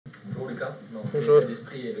Lucas, donc Bonjour. l'état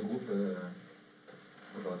d'esprit et le groupe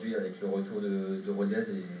aujourd'hui avec le retour de Rodez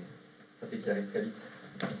et ça fait qu'il arrive très vite.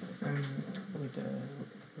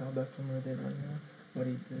 We're back from Rodez right now. What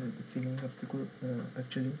is the feeling of the group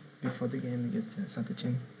actually before the game against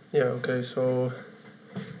Saint-étienne? Yeah, okay, so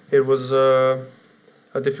it was a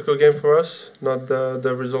difficult game for us, not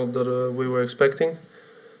the result that we were expecting.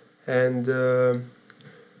 And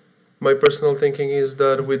my personal thinking is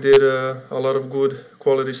that we did a lot of good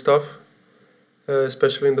quality stuff,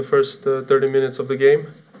 especially in the first 30 minutes of the game.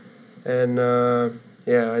 And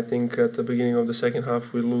yeah, I think at the beginning of the second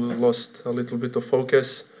half we lost a little bit of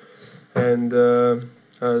focus. And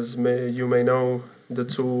as you may know, the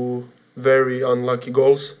two very unlucky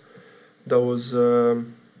goals, that was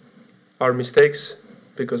our mistakes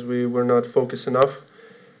because we were not focused enough.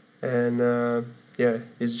 And yeah,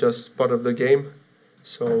 it's just part of the game.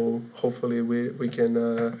 So hopefully we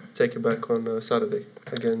can take it back on Saturday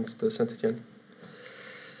against Saint-étienne.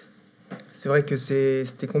 C'est vrai que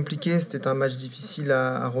c'était compliqué, c'était un match difficile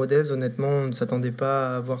à Rodez. Honnêtement, on ne s'attendait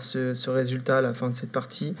pas à avoir ce résultat à la fin de cette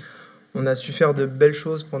partie. On a su faire de belles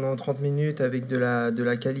choses pendant 30 minutes avec de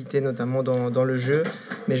la qualité, notamment dans le jeu.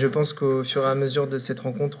 Mais je pense qu'au fur et à mesure de cette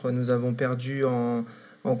rencontre, nous avons perdu en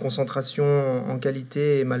concentration, en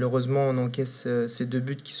qualité. Et malheureusement, on encaisse ces deux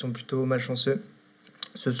buts qui sont plutôt malchanceux.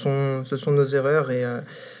 Ce sont nos erreurs et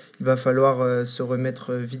il va falloir se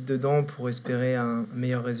remettre vite dedans pour espérer un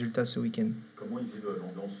meilleur résultat ce week-end. Comment ils vivent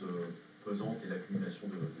l'ambiance pesante et l'accumulation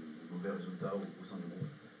de mauvais résultats au sein du groupe?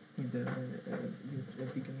 The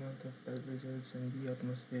big amount of bad results and the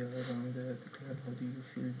atmosphere around the club, how do you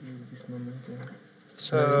feel this moment?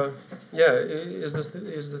 Yeah,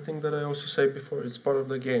 is the thing that I also said before. It's part of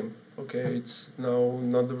the game. Okay, it's now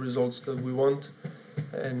not the results that we want,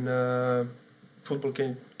 and football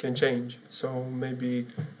can change. So maybe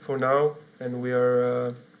for now, and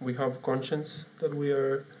we have conscience that we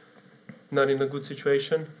are not in a good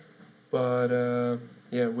situation, but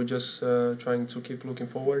yeah, we're just trying to keep looking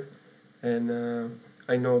forward, and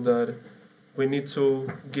I know that we need to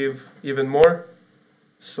give even more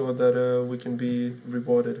so that we can be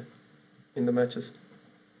rewarded in the matches.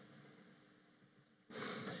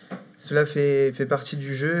 Cela fait partie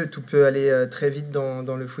du jeu, tout peut aller très vite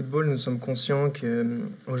dans le football. Nous sommes conscients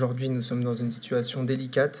qu'aujourd'hui nous sommes dans une situation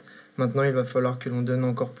délicate. Maintenant il va falloir que l'on donne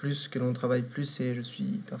encore plus, que l'on travaille plus et je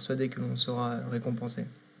suis persuadé que l'on sera récompensé.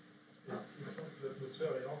 Est-ce qu'il sent que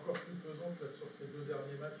l'atmosphère est encore plus pesante là, sur ces deux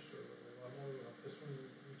derniers matchs? Vraiment l'impression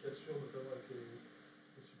d'une cassure, notamment avec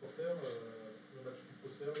les supporters. Le match du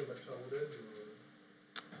Concert, le match à Rodez.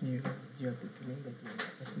 You have the feeling that the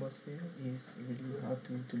atmosphere is really hard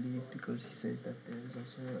to live because he says that there is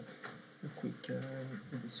also a quick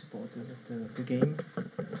with the supporters of the game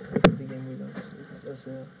with us. It's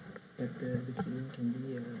also that the feeling can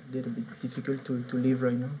be a little bit difficult to live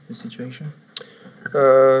right now, the situation.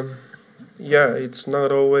 Yeah, it's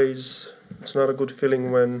not a good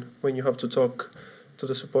feeling when you have to talk to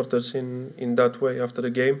the supporters in that way after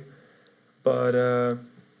the game. But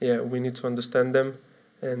yeah, we need to understand them,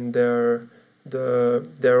 and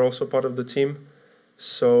they're also part of the team.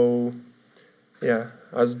 So yeah,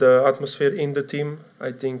 as the atmosphere in the team,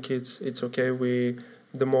 I think it's okay.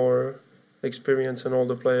 The more experience and all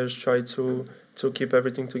the players try to keep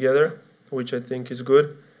everything together, which I think is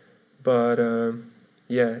good. But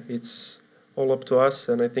yeah, it's all up to us,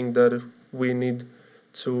 and I think that we need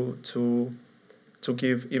to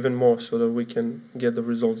give even more so that we can get the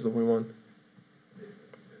results that we want.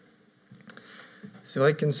 C'est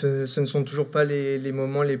vrai que ce ne sont toujours pas les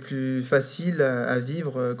moments les plus faciles à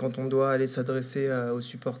vivre quand on doit aller s'adresser aux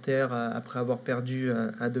supporters après avoir perdu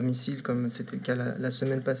à domicile, comme c'était le cas la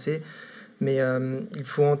semaine passée. Mais il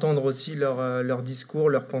faut entendre aussi leur discours,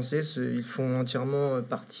 leurs pensées. Ils font entièrement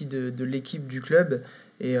partie de l'équipe du club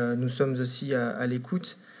et nous sommes aussi à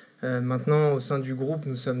l'écoute. Maintenant, au sein du groupe,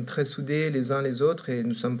 nous sommes très soudés les uns les autres et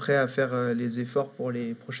nous sommes prêts à faire les efforts pour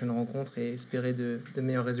les prochaines rencontres et espérer de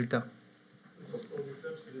meilleurs résultats. Le discours du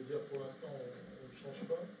club, c'est de dire pour l'instant on ne change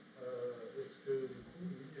pas. Est-ce que du coup,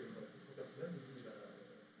 lui, à titre personnel, il a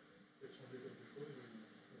peut-être changé quelque chose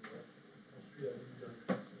on suit la ligne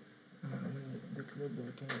directrice? The club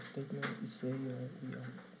kind of statement is say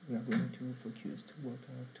we are going to focus to work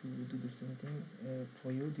out to do the same thing.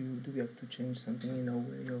 For you, do we have to change something in our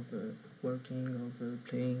way of working, of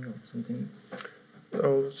playing, or something?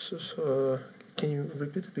 Oh, so can you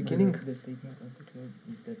repeat the beginning? The statement of the club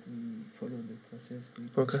is that we follow the process. We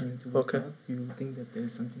Okay, continue to work okay. out. Do you think that there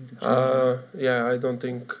is something to change? Yeah, I don't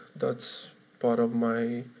think that's part of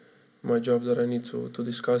my job that I need to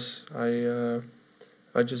discuss.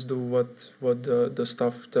 I just do what the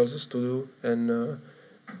staff tells us to do, and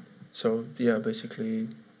So yeah, basically,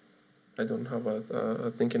 I don't have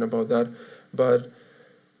a thinking about that, but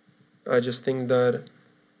I just think that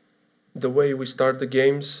the way we start the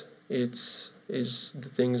games, is the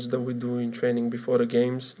things that we do in training before the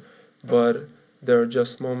games, but there are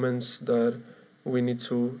just moments that we need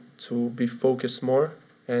to be focused more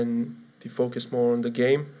and be focused more on the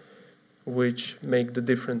game, which make the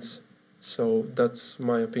difference. So that's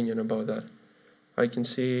my opinion about that. I can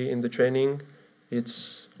see in the training,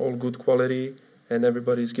 it's all good quality and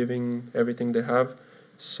everybody's giving everything they have.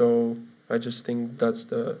 So I just think that's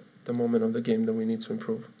the moment of the game that we need to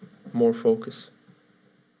improve. More focus.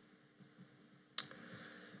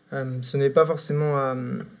 Ce n'est pas forcément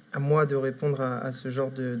à moi de répondre à ce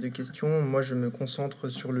genre de questions. Moi, je me concentre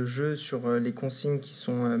sur le jeu, sur les consignes qui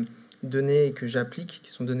sont données et que j'applique,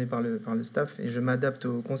 qui sont données par le staff, et je m'adapte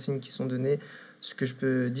aux consignes qui sont données. Ce que je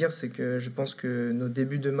peux dire, c'est que je pense que nos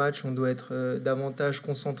débuts de match, on doit être davantage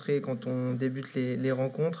concentré quand on débute les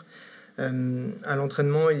rencontres. À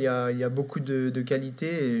l'entraînement, il y a beaucoup de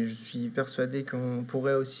qualités, et je suis persuadé qu'on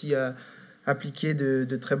pourrait aussi appliquer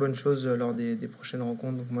de très bonnes choses lors des prochaines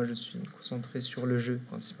rencontres. Donc moi, je suis concentré sur le jeu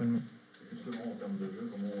principalement. Justement, en termes de jeu,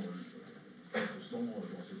 comment on se sent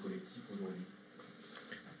dans ce collectif aujourd'hui?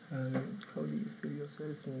 How do you feel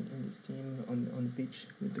yourself in this team, on the pitch,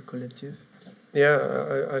 with the collective?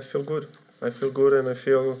 Yeah, I feel good. I feel good, and I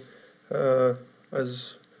feel I'm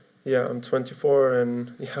 24,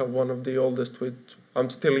 and one of the oldest. I'm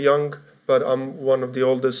still young, but I'm one of the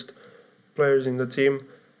oldest players in the team,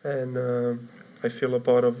 and I feel a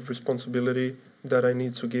part of responsibility that I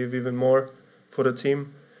need to give even more for the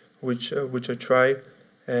team, which I try.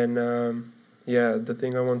 And the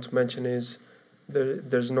thing I want to mention is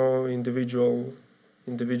there's no individual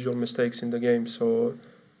mistakes in the game, so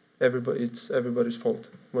it's everybody's fault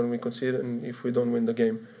when we concede and if we don't win the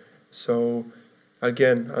game. So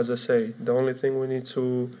again, as I say, the only thing we need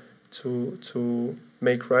to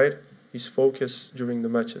make right is focus during the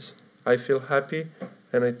matches. I feel happy,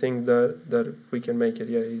 and I think that we can make it.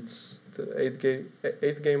 Yeah, it's the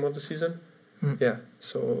eighth game of the season. Yeah,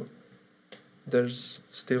 so there's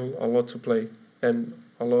still a lot to play, and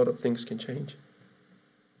a lot of things can change.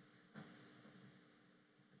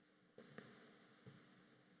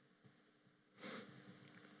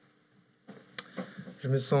 Je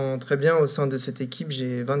me sens très bien au sein de cette équipe.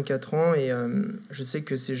 J'ai 24 ans et je sais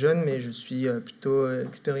que c'est jeune, mais je suis plutôt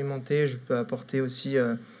expérimenté. Je peux apporter aussi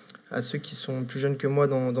à ceux qui sont plus jeunes que moi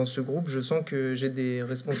dans ce groupe. Je sens que j'ai des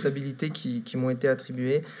responsabilités qui m'ont été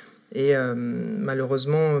attribuées. Et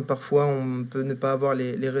malheureusement, parfois, on peut ne pas avoir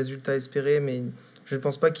les résultats espérés, mais je ne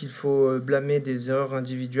pense pas qu'il faut blâmer des erreurs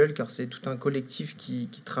individuelles, car c'est tout un collectif qui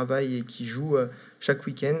travaille et qui joue chaque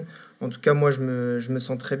week-end. En tout cas, moi, je me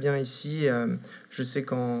sens très bien ici. Je sais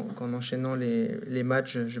qu'en enchaînant les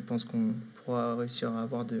matchs, je pense qu'on pourra réussir à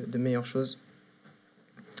avoir de meilleures choses.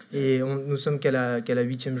 Et nous sommes qu'à la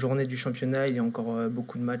 8e journée du championnat. Il y a encore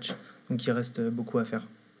beaucoup de matchs, donc il reste beaucoup à faire.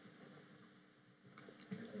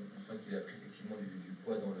 On sent qu'il a pris effectivement du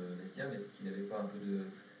poids dans le vestiaire, mais est-ce qu'il n'avait pas un peu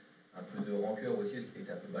de rancœur aussi, parce qu'il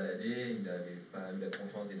était un peu baladé, il n'avait pas eu la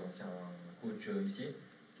confiance des anciens coachs ici, il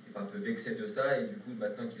était pas un peu vexé de ça, et du coup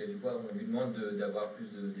maintenant qu'il a du poids, on lui demande d'avoir plus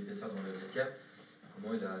d'épaisseur dans le vestiaire.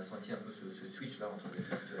 Comment il a senti un peu ce switch là entre les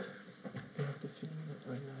deux situations? You have the feeling that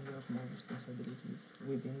right now you have more responsibilities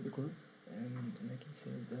within the group, and like you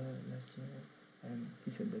said last year,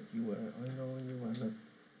 he said that you were unknown, you were not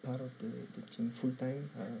part of the team full time.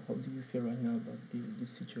 How do you feel right now about this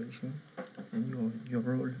situation and your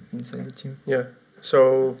role inside the team? Yeah.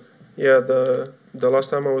 So the last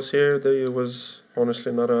time I was here, it was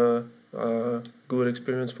honestly not a good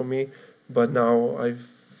experience for me, but now I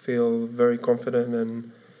feel very confident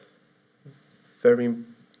and very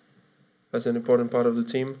as an important part of the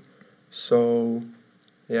team. So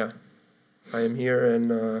yeah, I am here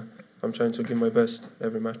and I'm trying to give my best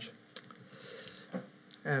every match.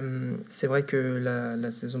 C'est vrai que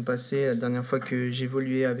la saison passée, la dernière fois que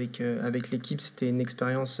j'évoluais avec l'équipe, c'était une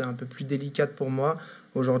expérience un peu plus délicate pour moi.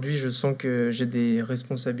 Aujourd'hui, je sens que j'ai des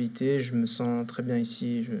responsabilités, je me sens très bien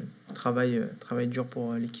ici, je travaille dur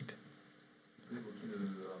pour l'équipe. Vous évoquez un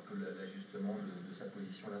peu l'ajustement de sa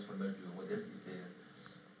position là sur le match de Rodez, qui était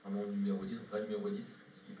vraiment numéro 10, vrai numéro 10.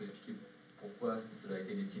 Est-ce qu'il peut expliquer pourquoi cela a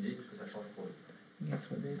été décidé, qu'est-ce que ça change pour lui? Against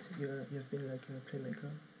Rodez, you've been like a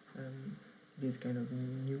playmaker. It is kind of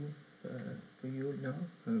new for you now.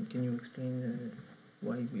 Can you explain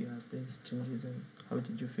why we have these changes and how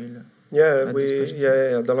did you feel?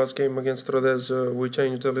 The last game against Rodez, we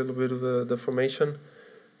changed a little bit of the formation,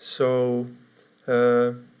 so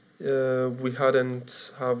we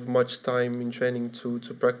hadn't have much time in training to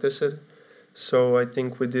practice it, So I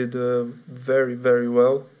think we did very, very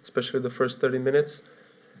well, especially the first 30 minutes.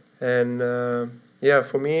 And yeah,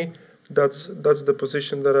 for me, that's the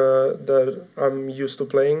position that I'm used to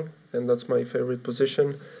playing, and that's my favorite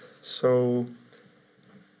position. So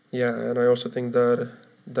yeah, and I also think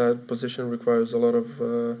that position requires a lot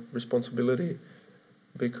of responsibility,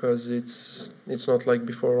 because it's not like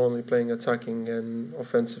before only playing attacking and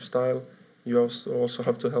offensive style. You also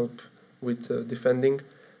have to help with defending,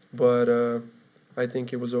 but I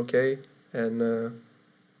think it was okay, and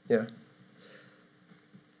yeah.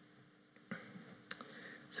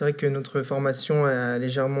 C'est vrai que notre formation a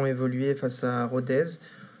légèrement évolué face à Rodez.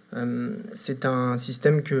 C'est un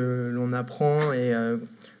système que l'on apprend et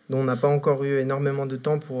dont on n'a pas encore eu énormément de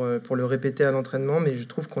temps pour le répéter à l'entraînement, mais je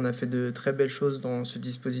trouve qu'on a fait de très belles choses dans ce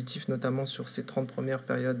dispositif, notamment sur ces 30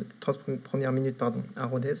 premières minutes à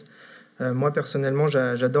Rodez. Moi, personnellement,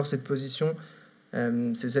 j'adore cette position.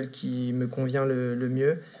 C'est celle qui me convient le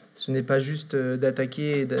mieux. Ce n'est pas juste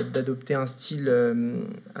d'attaquer et d'adopter un style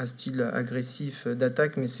agressif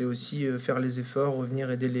d'attaque, mais c'est aussi faire les efforts,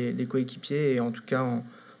 revenir aider les coéquipiers. Et en tout cas,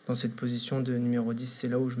 dans cette position de numéro 10, c'est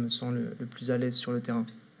là où je me sens le plus à l'aise sur le terrain.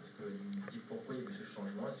 Pourquoi il y a eu ce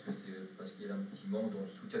changement? Est-ce que c'est parce qu'il y a un petit manque dans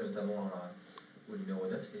le soutien, notamment au numéro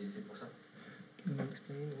 9? C'est pour ça? Can you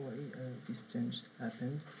explain why this change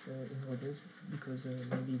happened in Rodez? Because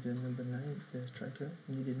maybe the number 9, the striker,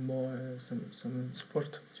 needed more some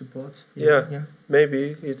support. Yeah.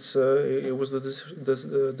 Maybe it was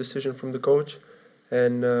the decision from the coach,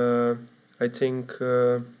 and I think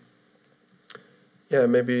yeah,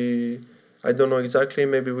 maybe I don't know exactly.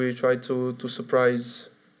 Maybe we tried to surprise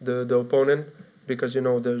the opponent, because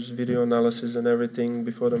there's video analysis and everything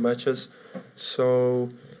before the matches, so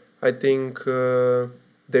I think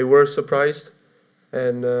they were surprised,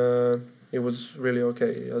 and it was really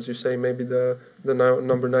okay. As you say, maybe the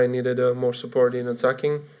number 9 needed more support in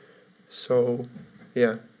attacking. So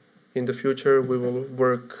yeah, in the future we will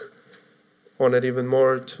work on it even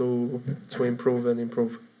more to improve and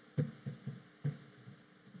improve.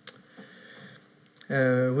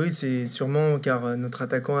 Oui, c'est sûrement car notre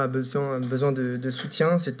attaquant a besoin de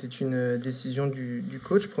soutien. C'était une décision du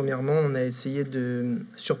coach. Premièrement, on a essayé de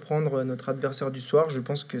surprendre notre adversaire du soir. Je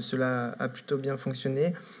pense que cela a plutôt bien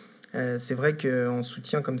fonctionné. C'est vrai qu'en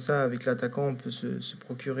soutien comme ça, avec l'attaquant, on peut se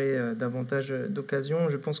procurer davantage d'occasions.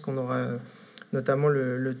 Je pense qu'on aura notamment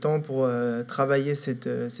le temps pour travailler cette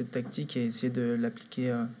tactique et essayer de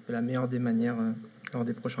l'appliquer de la meilleure des manières lors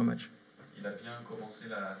des prochains matchs. Il a bien commencé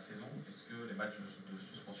la saison. Est-ce que les matchs de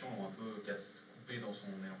suspension l'ont un peu coupé dans son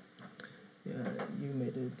élan? You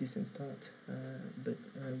made a decent start, but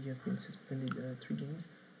you have been suspended 3 games.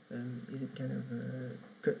 Is it kind of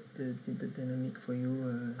cut the dynamic for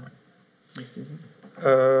you this season?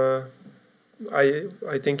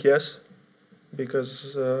 I think yes,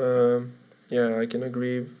 because yeah, I can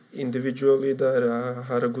agree individually that I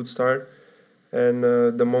had a good start, and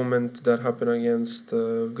the moment that happened against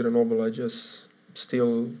Grenoble, I just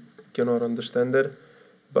still cannot understand it,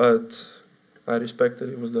 but I respect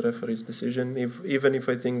it was the referee's decision, even if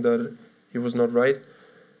I think that he was not right.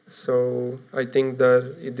 So I think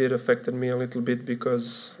that it did affected me a little bit,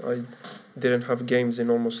 because I didn't have games in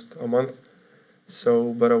almost a month.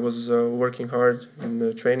 So, but I was working hard in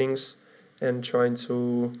the trainings and trying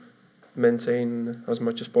to maintain as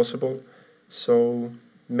much as possible. So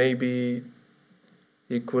maybe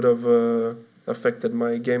it could have affected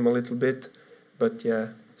my game a little bit, but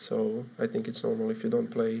yeah. So I think it's normal if you don't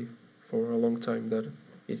play for a long time that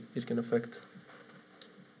it can affect.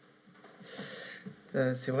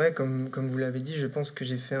 C'est vrai, comme vous l'avez dit, je pense que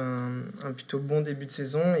j'ai fait un plutôt bon début de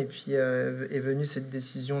saison, et puis est venue cette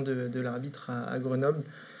décision de l'arbitre à Grenoble.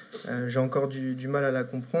 J'ai encore du mal à la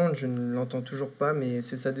comprendre, je ne l'entends toujours pas, mais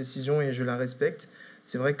c'est sa décision et je la respecte.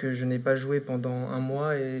 C'est vrai que je n'ai pas joué pendant un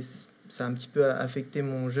mois et ça a un petit peu affecté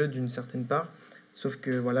mon jeu d'une certaine part. Sauf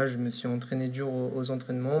que voilà, je me suis entraîné dur aux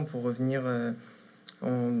entraînements pour revenir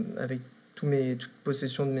avec toute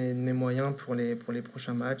possession de mes moyens pour les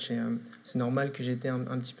prochains matchs. Et c'est normal que j'ai été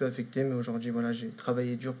un petit peu affecté, mais aujourd'hui, voilà, j'ai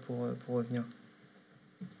travaillé dur pour revenir.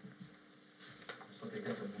 Je sens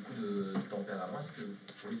quelqu'un qui a beaucoup de tempérament. Est-ce que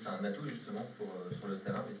pour lui, c'est un atout justement sur le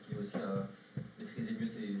terrain? Est-ce qu'il aussi maîtriser mieux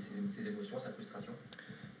ses émotions, sa frustration?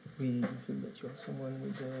 We feel that you are someone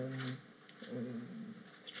with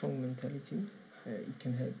strong mentality. It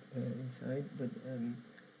can help inside, but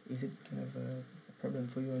is it kind of a problem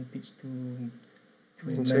for you on pitch to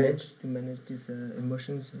manage these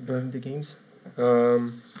emotions during the games?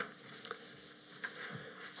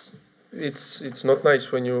 It's not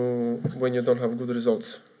nice when you don't have good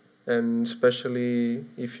results, and especially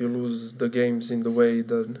if you lose the games in the way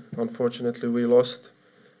that unfortunately we lost.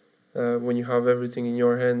 When you have everything in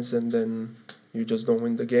your hands and then you just don't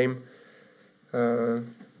win the game.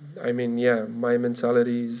 I mean, yeah, my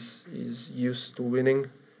mentality is used to winning,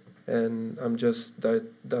 and I'm just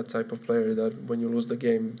that type of player that when you lose the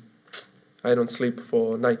game, I don't sleep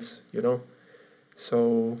for nights, you know.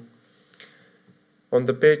 So on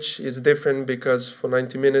the pitch, it's different because for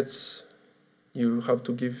 90 minutes, you have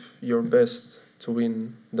to give your best to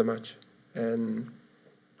win the match, and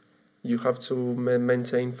you have to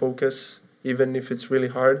maintain focus, even if it's really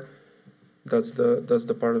hard. That's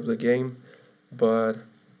the part of the game, but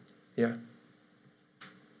yeah,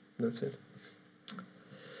 that's it.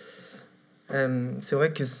 C'est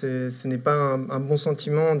vrai que ce n'est pas un bon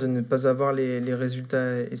sentiment de ne pas avoir les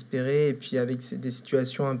résultats espérés, et puis avec des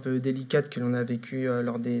situations un peu délicates que l'on a vécues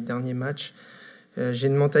lors des derniers matchs. J'ai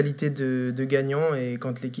une mentalité de gagnant, et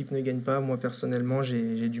quand l'équipe ne gagne pas, moi personnellement,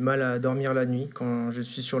 j'ai du mal à dormir la nuit. Quand je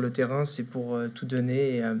suis sur le terrain, c'est pour tout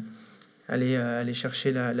donner et aller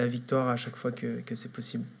chercher la victoire à chaque fois que c'est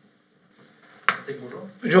possible. Bonjour.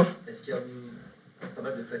 Bonjour. Est-ce qu'il y a pas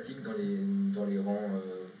mal de fatigue dans les rangs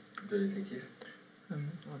de l'effectif? Are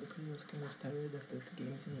the players kind of tired after 2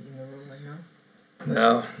 games in a row right now?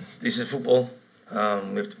 No, this is football.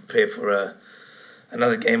 We have to prepare for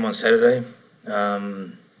another game on Saturday.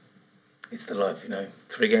 It's the life, you know.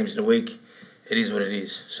 3 games in a week, it is what it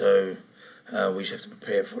is. So we just have to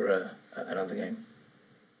prepare for another game.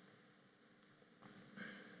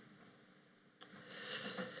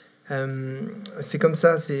 C'est comme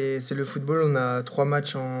ça, c'est le football. On a 3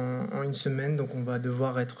 matchs en une semaine, donc on va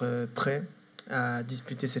devoir être prêt à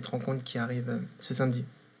disputer cette rencontre qui arrive ce samedi.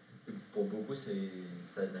 Pour beaucoup, ça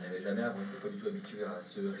n'arrivait jamais avant, ils n'étaient pas du tout habitués à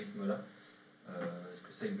ce rythme-là. Est-ce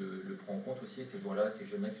que ça, il le prend en compte aussi, ces joueurs-là, ces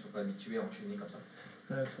jeunes-là qui ne sont pas habitués à enchaîner comme ça?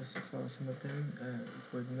 For some of them,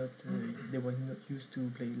 they were not used to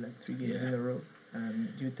play like 3 games in a row.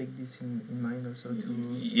 Do you take this in mind also to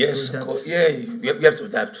Yes, to of adapt? course. Yeah, you have to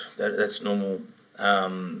adapt. That's normal.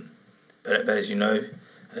 But as you know,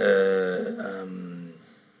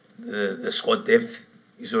 the squad depth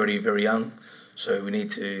is already very young, so we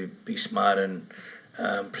need to be smart and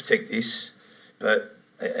protect this. But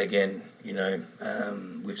again, you know,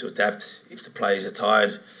 we have to adapt. If the players are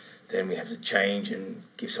tired, then we have to change and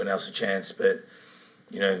give someone else a chance. But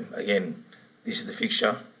you know, again, this is the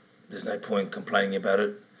fixture. There's no point complaining about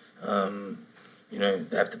it. You know,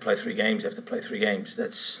 they have to play 3 games. They have to play 3 games.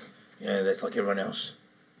 That's, you know, that's like everyone else.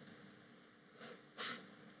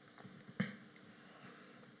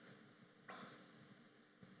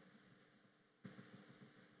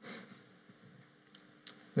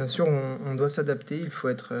 Bien sûr, on doit s'adapter, il faut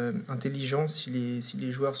être intelligent. Si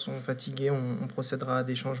les joueurs sont fatigués, on procédera à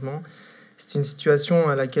des changements. C'est une situation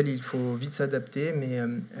à laquelle il faut vite s'adapter, mais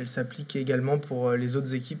elle s'applique également pour les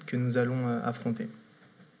autres équipes que nous allons affronter.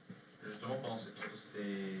 Justement, pendant cette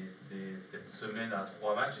semaine à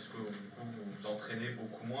 3 matchs, est-ce que vous vous entraînez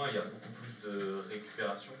beaucoup moins, il y a beaucoup plus de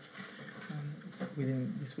récupération? Within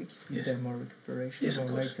this week, is Yes. there more recuperation, Yes, of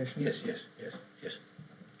more light course. sessions? Yes.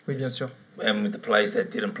 Oui, bien sûr. And with the players that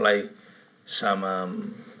didn't play, some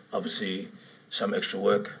obviously some extra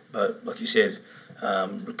work, but like you said,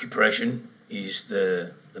 recuperation is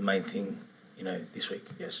the main thing, you know, this week.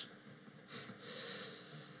 Yes.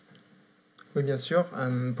 Oui, bien sûr.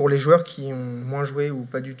 Pour les joueurs qui ont moins joué ou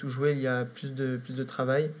pas du tout joué, il y a plus de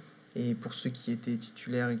travail. Et pour ceux qui étaient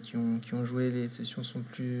titulaires et qui ont joué, les sessions sont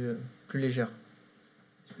plus légères.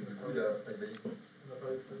 Est-ce que du coup, là, vas-y. On a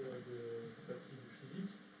parlé de fatigue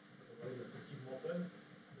physique, on a parlé de fatigue mentale,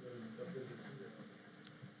 ça peut être aussi...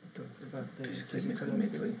 Talk about the Physically, physical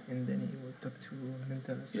mentally. aspect, and then he will talk to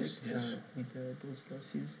mental aspect. Yes. With those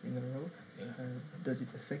losses in a row, Yeah. does it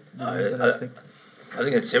affect the I- mental I- aspect? I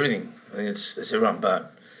think it's everything. I think it's everyone.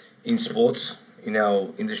 But in sports, in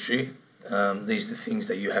our industry, these are the things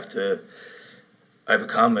that you have to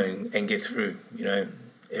overcome and get through. You know,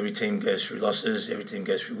 every team goes through losses. Every team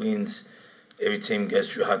goes through wins. Every team goes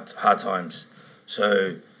through hard times.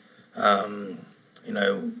 So, you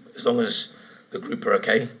know, as long as the group are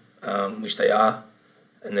okay, which they are,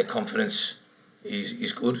 and their confidence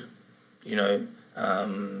is good, you know,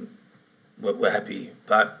 we're happy.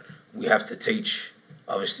 But we have to teach,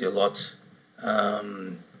 obviously, a lot,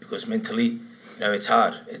 because mentally, you know, it's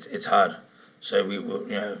hard. It's hard. So we, you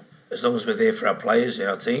know, as long as we're there for our players and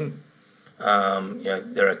our team, you know,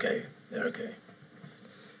 they're okay. They're okay.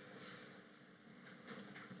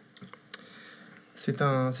 C'est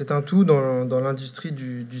un tout dans l'industrie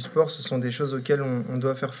du sport. Ce sont des choses auxquelles on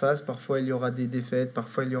doit faire face. Parfois, il y aura des défaites,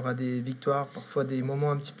 parfois, il y aura des victoires, parfois des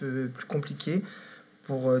moments un petit peu plus compliqués.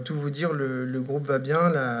 pour tout vous dire, le groupe va bien,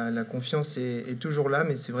 la confiance est toujours là,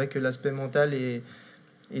 mais c'est vrai que l'aspect mental est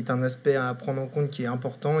un aspect à prendre en compte qui est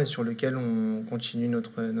important et sur lequel on continue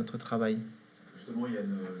notre travail. Justement, il y a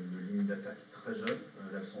une ligne d'attaque très jeune.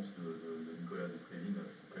 L'absence de Nicolas de Préville,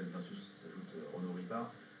 auquel bien sûr s'ajoute Renaud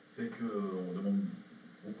Ripard, fait qu'on demande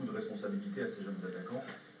beaucoup de responsabilités à ces jeunes attaquants.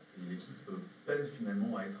 Et l'équipe peine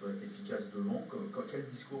finalement à être efficace devant. Quel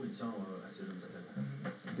discours il tient à ces jeunes attaquants?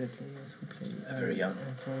 The players who play Very young.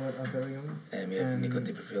 forward are very young. And we have Nico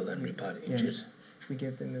de Prefield and Ripard injured. We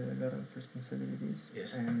gave them a lot of responsibilities.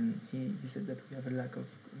 Yes. And he said that we have a lack of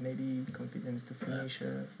maybe confidence to finish.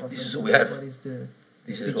 This is what we have. What is the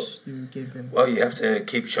This is what, pitch you gave them? well, you have to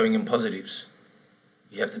keep showing them positives.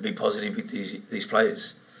 You have to be positive with these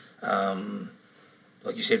players.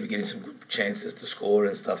 Like you said, we're getting some good chances to score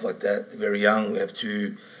and stuff like that. They're very young. We have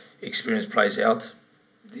 2 experienced players out.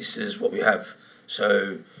 This is what we have.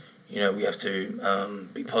 So, we have to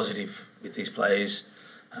be positive with these players,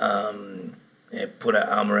 put our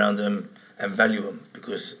arm around them and value them.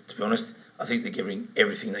 Because, to be honest, I think they're giving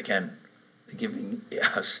everything they can. They're giving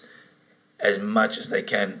us as much as they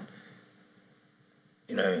can,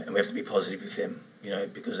 and we have to be positive with them,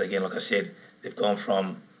 because, again, like I said, they've gone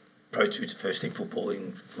from Pro 2 to first team football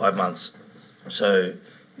in 5 months. So,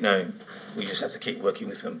 we just have to keep working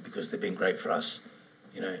with them because they've been great for us.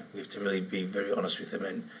 We have to really be very honest with them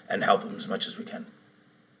and help them as much as we can.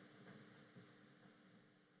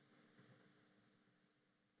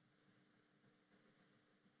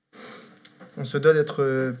 On se doit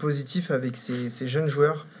d'être positif avec ces jeunes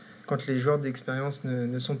joueurs. Quand les joueurs d'expérience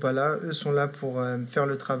ne sont pas là, eux sont là pour faire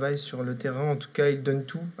le travail sur le terrain. En tout cas, ils donnent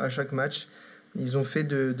tout à chaque match. Ils ont fait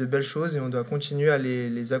de belles choses et on doit continuer à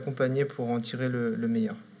les accompagner pour en tirer le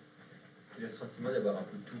meilleur. Il y a le sentiment d'avoir un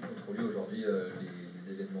peu tout contrôlé aujourd'hui,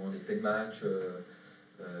 les événements, les faits de match,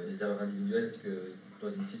 les erreurs individuelles. Est-ce que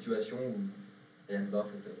dans une situation où rien ne va, en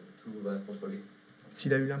fait, tout va contrôler?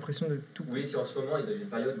 S'il a eu l'impression de tout... Oui, si en ce moment il est dans une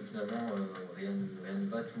période où finalement rien ne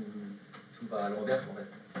va, tout va à l'envers en fait.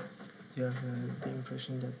 You have the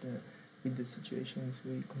impression that with the situations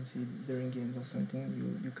we concede during games or something,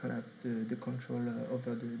 you can't have the control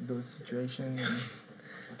over those situations.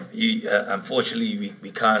 Unfortunately,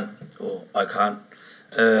 we can't, or I can't,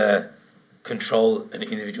 control an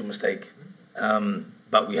individual mistake.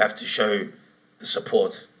 But we have to show the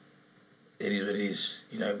support. It is what it is.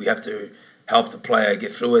 We have to help the player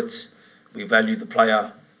get through it. We value the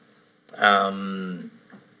player. And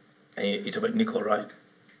you talk about Nico, right?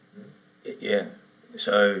 Yeah.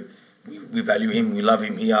 So we value him. We love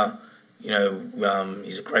him here.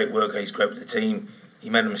 He's a great worker. He's great with the team. He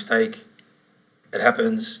made a mistake. It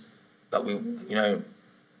happens. But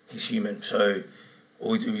he's human. So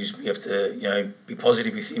all we do is we have to, be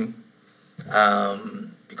positive with him.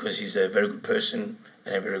 Because he's a very good person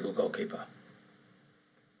and a very good goalkeeper.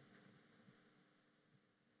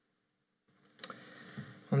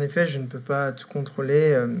 En effet, je ne peux pas tout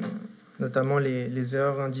contrôler, notamment les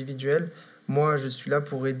erreurs individuelles. Moi, je suis là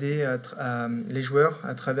pour aider les joueurs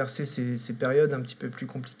à traverser ces périodes un petit peu plus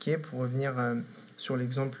compliquées. Pour revenir sur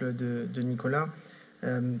l'exemple de Nicolas,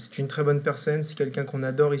 c'est une très bonne personne, c'est quelqu'un qu'on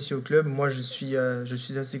adore ici au club. Moi, je suis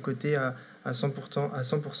à ses côtés à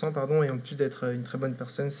 100%, pardon, et en plus d'être une très bonne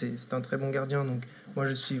personne, c'est un très bon gardien. Donc, moi,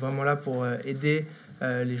 je suis vraiment là pour aider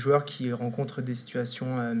les joueurs qui rencontrent des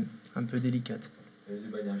situations un peu délicates. De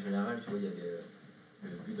manière générale, tu vois, il y avait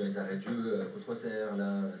le but dans les arrêts de jeu contre Auxerre,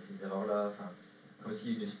 là, ces erreurs-là, enfin, comme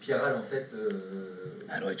s'il y a une spirale en fait.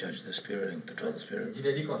 How do I judge the spirit and control the spirit? Une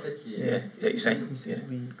dynamique en fait qui est. Yeah, is that what you're saying? He said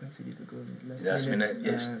we conceded a goal Last minute,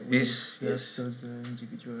 yes. This, yes. Those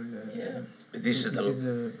individual. Yeah, but this is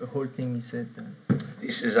a whole thing. He said.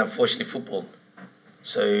 This is unfortunately football.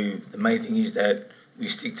 So the main thing is that we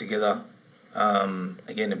stick together,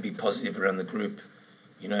 again, and be positive around the group.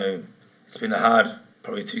 It's been a hard,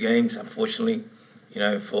 probably 2 games, unfortunately,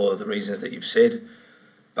 for the reasons that you've said.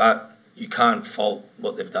 But you can't fault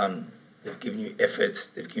what they've done. They've given you effort.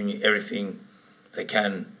 They've given you everything they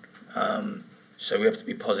can. So we have to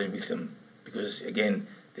be positive with them because, again,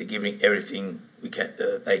 they're giving everything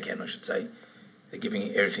they can, I should say. They're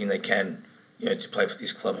giving everything they can, to play for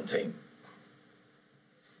this club and team.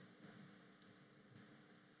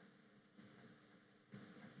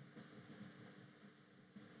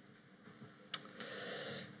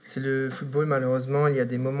 C'est le football, malheureusement, il y a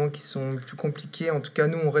des moments qui sont plus compliqués. En tout cas,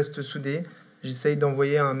 nous, on reste soudés. J'essaye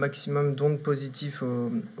d'envoyer un maximum d'ondes positives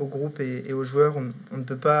au groupe et aux joueurs. On ne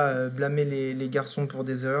peut pas blâmer les garçons pour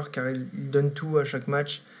des erreurs car ils donnent tout à chaque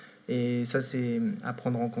match. Et ça, c'est à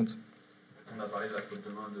prendre en compte. On a parlé de la faute de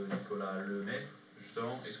main de Nicolas Lemaître,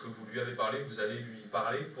 justement. Est-ce que vous lui avez parlé, vous allez lui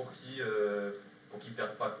parler pour qu'il pour qu'il ne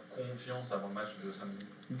perde pas confiance avant le match de samedi.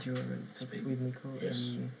 Did you talk with Nico Yes.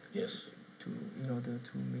 and Yes. in order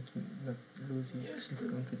to make him not lose his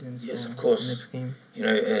confidence Yes, for of course. the next game? You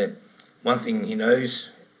know, one thing he knows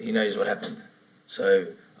what happened. So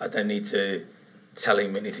I don't need to tell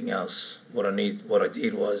him anything else. What I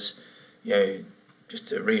did was, you know, just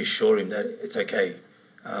to reassure him that it's okay.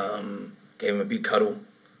 Gave him a big cuddle,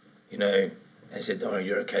 you know, and said, "Don't worry,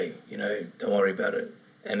 you're okay. You know, don't worry about it."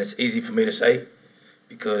 And it's easy for me to say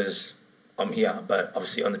because I'm here, but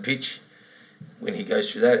obviously on the pitch, when he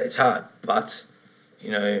goes through that, it's hard. But,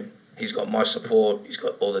 you know, he's got my support. He's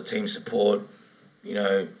got all the team support. You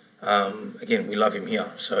know, again, we love him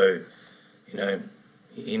here. So, you know,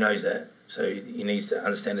 he knows that. So he needs to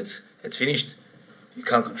understand it's finished. You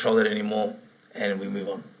can't control it anymore, and we move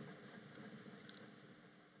on.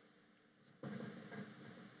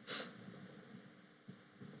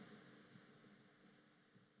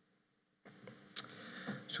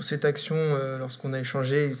 Sur cette action, lorsqu'on a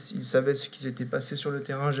échangé, il savait ce qui s'était passé sur le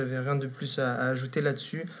terrain. J'avais rien de plus à ajouter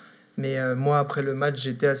là-dessus. Mais moi, après le match,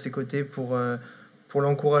 j'étais à ses côtés pour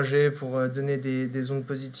l'encourager, pour donner des ondes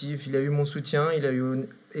positives. Il a eu mon soutien, il a eu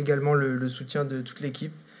également le soutien de toute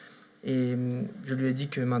l'équipe. Et je lui ai dit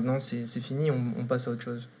que maintenant, c'est fini, on passe à autre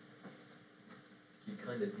chose. Est-ce qu'il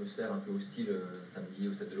craint l'atmosphère un peu hostile samedi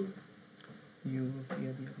au Stade de l'Aube? You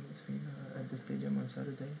fear the atmosphere at the stadium on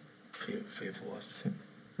Saturday? Fear for us.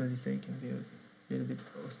 Because you say it can be a little bit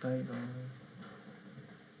hostile.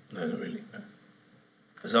 No, not really. No.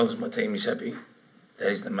 As long as my team is happy,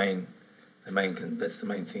 that's the main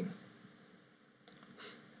thing.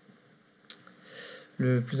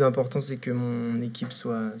 Le plus important, c'est que mon équipe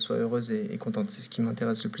soit heureuse et contente. C'est ce qui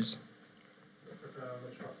m'intéresse le plus. Ça fait un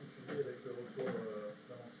match particulier avec le retour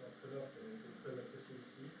d'un ancien entraîneur qui a été très apprécié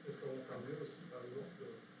ici, et Florent Tardieu aussi, par exemple.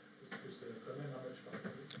 Est-ce que c'est quand même un match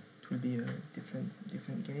particulier? It will be a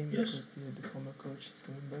different game Yes. because the former coach is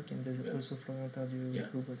coming back, and there's Yeah. also Florent Tardieu Yeah.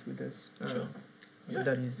 who was with us. Sure. Yeah.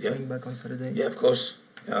 That is Yeah. coming back on Saturday. Yeah, of course.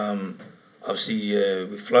 Obviously,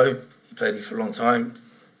 with Flo, he played here for a long time.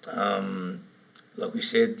 Like we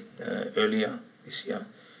said earlier this year,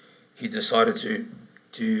 he decided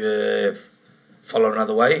to follow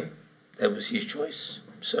another way. That was his choice.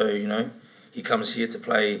 So, you know, he comes here to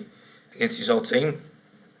play against his old team.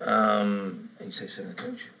 And you say second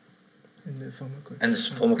coach? And the former coach. And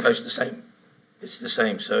the former coach the same. It's the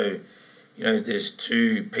same. So, you know, there's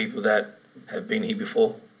two people that have been here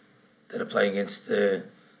before that are playing against their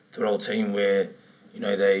old team where, you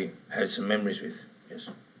know, they had some memories with. Yes.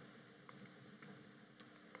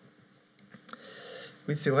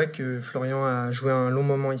 Oui, c'est vrai que Florian a joué un long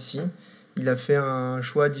moment ici. Il a fait un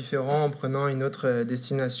choix différent en prenant une autre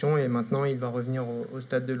destination et maintenant il va revenir au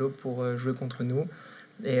Stade de l'Aube pour jouer contre nous.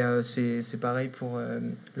 Et c'est pareil pour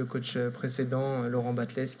le coach précédent, Laurent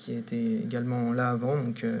Batles, qui était également là avant.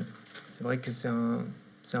 Donc c'est vrai que c'est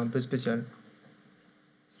un peu spécial.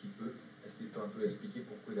 Est-ce qu'il peut un peu expliquer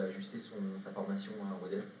pourquoi il a ajusté sa formation à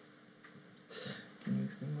Rodez? Can you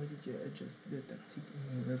explain why did you adjust the tactic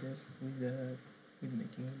in Rodez with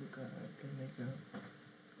making Luca playmaker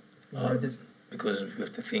in Rodez? Because we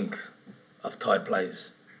have to think of tight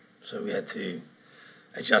players. So we had to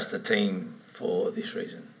adjust the team for this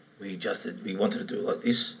reason. We wanted to do it like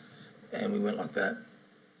this, and we went like that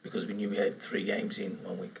because we knew we had 3 games in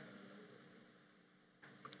 1 week.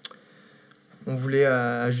 On voulait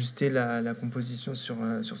ajuster la composition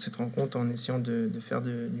sur cette rencontre en essayant de faire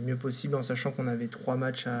du mieux possible, en sachant qu'on avait 3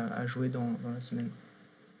 matchs à jouer dans la semaine.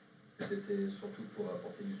 C'était surtout pour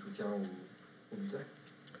apporter du soutien au buteur?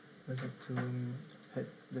 Was it to help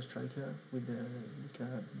the striker with the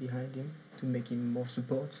Luca behind him to make him more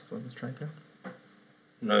support for the striker?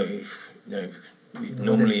 No,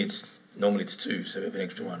 normally it's 2, so we have an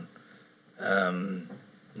extra one.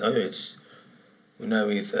 No, we know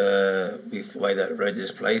with the way that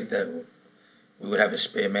Rodez played that we would have a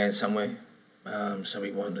spare man somewhere. So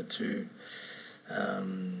we wanted to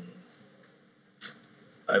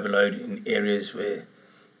overload in areas where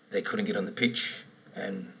they couldn't get on the pitch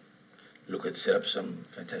and look at set up some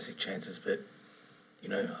fantastic chances. But, you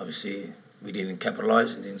know, obviously we didn't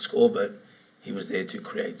capitalise and didn't score, but he was there to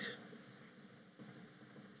create.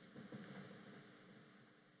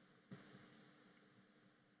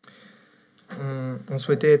 On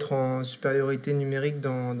souhaitait être en supériorité numérique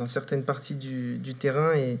dans certaines parties du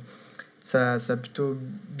terrain et ça a plutôt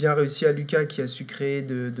bien réussi à Lucas qui a su créer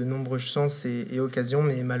de nombreuses chances et occasions,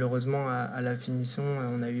 mais malheureusement à la finition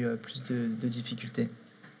on a eu plus de difficultés.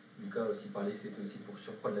 Lucas a aussi parlé que c'était aussi pour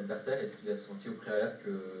surprendre l'adversaire. Est-ce qu'il a senti au préalable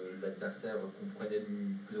que l'adversaire comprenait de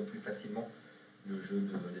plus en plus facilement le jeu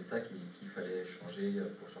de l'Estac et qu'il fallait changer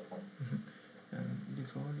pour surprendre?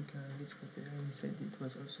 before, Luka was there, and he said it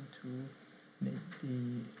was also to make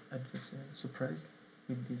the adversary surprised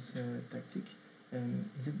with this tactic.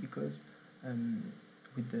 Is it because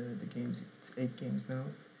with the games, it's 8 games now.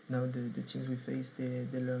 Now the teams we face,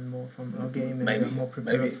 they learn more from our game and they're more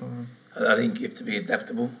prepared for. I think you have to be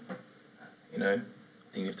adaptable. You know, I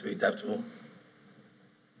think you have to be adaptable.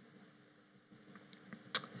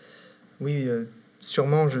 Oui,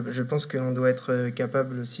 sûrement. Je pense qu'on doit être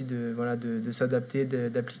capable aussi de s'adapter,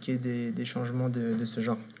 d'appliquer des changements de ce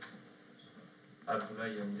genre.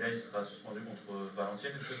 Abdoulaye Ndiaye sera suspendu contre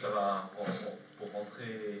Valenciennes. Est-ce que ça va pour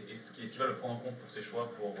rentrer, est-ce qu'il va le prendre en compte pour ses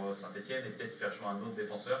choix pour Saint-étienne et peut-être faire jouer un autre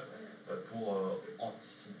défenseur pour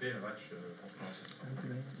anticiper le match contre Valenciennes?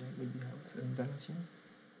 Abdoulaye Ndiaye will be out in Valenciennes.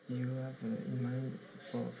 Do you have in mind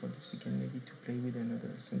for this weekend maybe to play with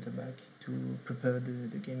another centre back to prepare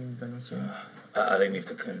the game in Valenciennes? I think we have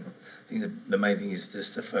to. I think the main thing is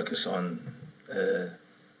just to focus on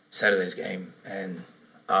Saturday's game and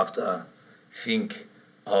after think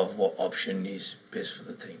of what option is best for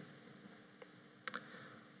the team.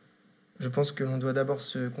 Je pense que l'on doit d'abord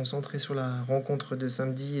se concentrer sur la rencontre de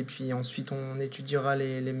samedi et puis ensuite on étudiera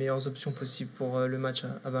les meilleures options possibles pour le match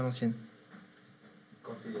à Valenciennes.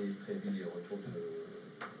 Quand est prévu les retours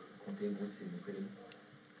de Conte, Bruce et Nicolas?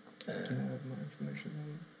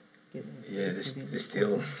 Yeah, they're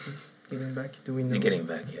still getting back. Do we know? they're getting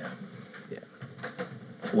back. Yeah.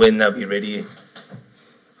 When they'll be ready,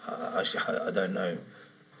 I don't know.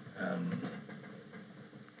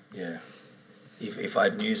 Yeah. If I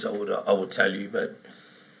had news, I would tell you. But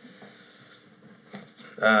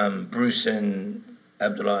Bruce and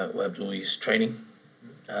Abdul is training.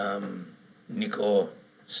 Nico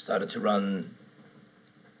started to run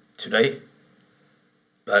today,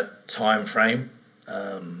 but time frame,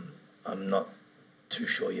 I'm not too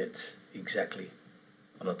sure yet exactly.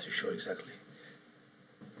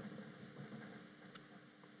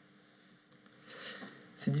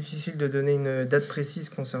 C'est difficile de donner une date précise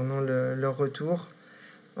concernant leur retour.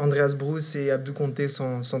 Andreas Bruce et Abdou Conté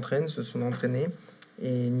s'entraînent, se sont entraînés,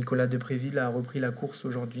 et Nicolas Depréville a repris la course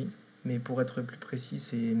aujourd'hui. Mais pour être plus précis,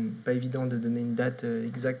 c'est pas évident de donner une date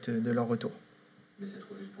exacte de leur retour. Mais c'est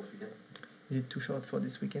trop juste pour ce week-end. Is it too short for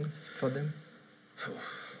this weekend for them?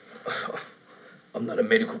 I'm not a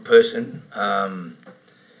medical person.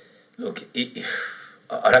 Look, I'd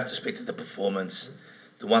have to speak to the performance.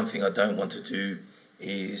 The one thing I don't want to do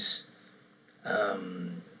is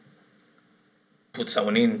put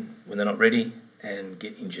someone in when they're not ready and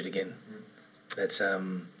get injured again. That's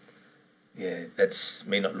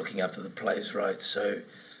me not looking after the players, right? So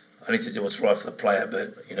I need to do what's right for the player,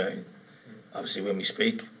 but, you know, obviously when we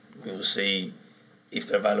speak, we will see if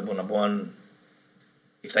they're available, number one.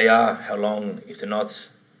 If they are, how long? If they're not,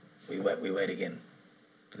 we wait again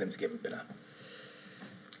for them to get better.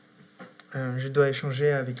 Je dois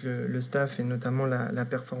échanger avec le staff et notamment la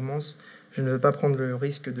performance. Je ne veux pas prendre le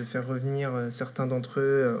risque de faire revenir certains d'entre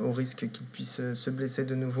eux au risque qu'ils puissent se blesser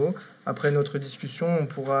de nouveau. Après notre discussion, on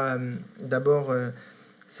pourra d'abord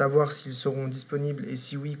savoir s'ils seront disponibles et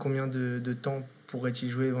si oui, combien de temps pourraient-ils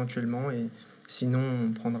jouer éventuellement, et sinon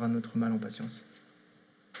on prendra notre mal en patience.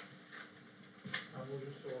 Un mot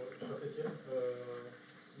juste sur Saint-étienne,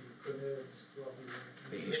 qui connaît l'histoire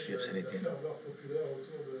The history of Saint-étienne. populaire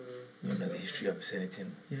autour de... You know the history of Saint-étienne?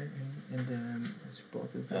 Yeah, and the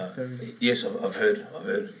supporters. Very... Yes, I've heard.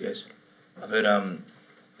 Yes, I've heard.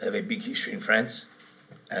 They have a big history in France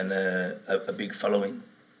and a big following.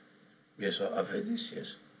 Yes, I've heard this.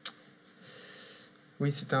 Yes. Oui,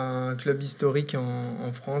 c'est un club historique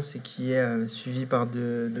en France et qui est suivi par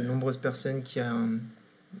de nombreuses personnes, qui a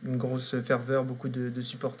une grosse ferveur, beaucoup de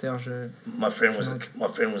supporters. My friend was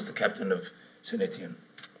the captain of Saint-étienne.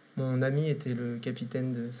 Mon ami était le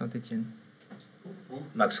capitaine de Saint-étienne.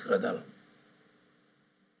 Max Gradal.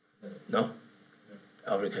 No?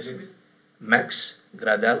 Max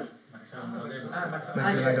Gradal. Max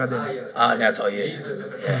Alain Gradel. That's all.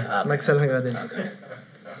 Yeah. Max Alain Gradel. Okay.